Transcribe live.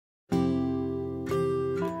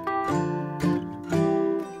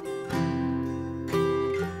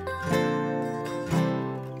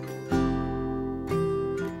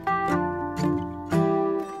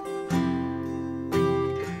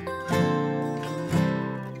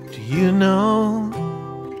You know,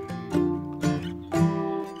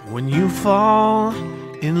 when you fall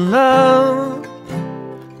in love,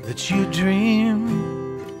 that you dream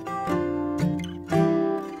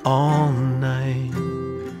all night.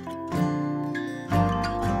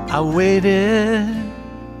 I waited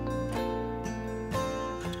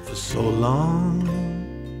for so long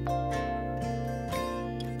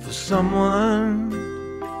for someone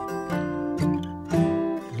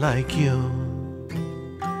like you.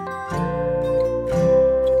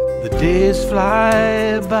 The days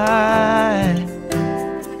fly by,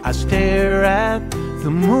 I stare at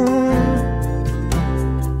the moon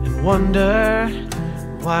and wonder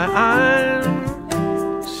why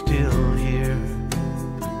I'm still here.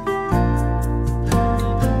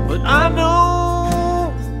 But I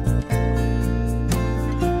know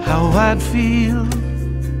how I'd feel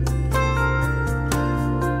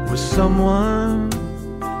with someone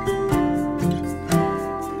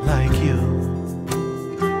like you.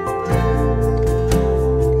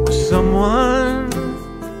 Someone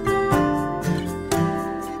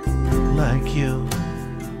like you.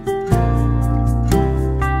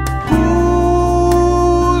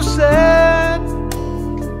 Who said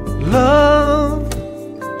love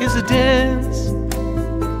is a dance?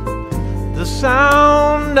 The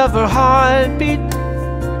sound of her heartbeat,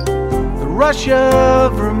 the rush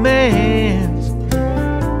of romance.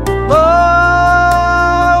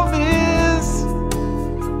 Love is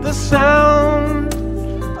the sound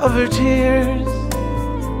of her tears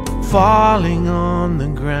falling on the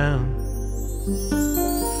ground,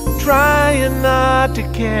 trying not to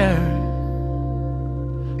care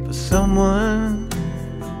for someone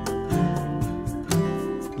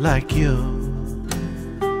like you.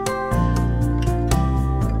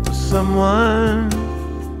 For someone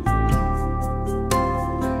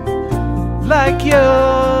like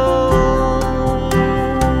you.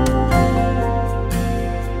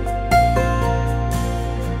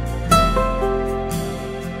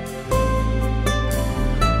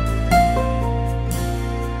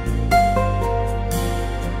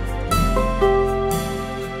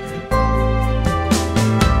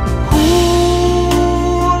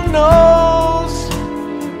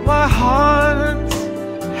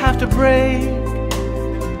 To break,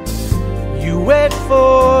 you wait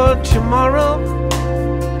for tomorrow,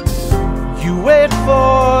 you wait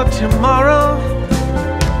for tomorrow.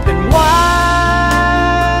 And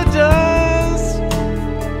why does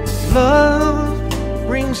love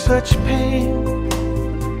bring such pain?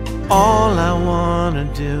 All I wanna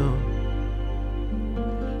do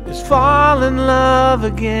is fall in love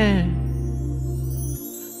again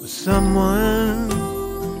with someone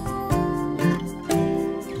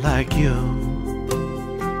like you,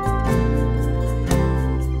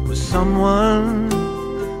 with someone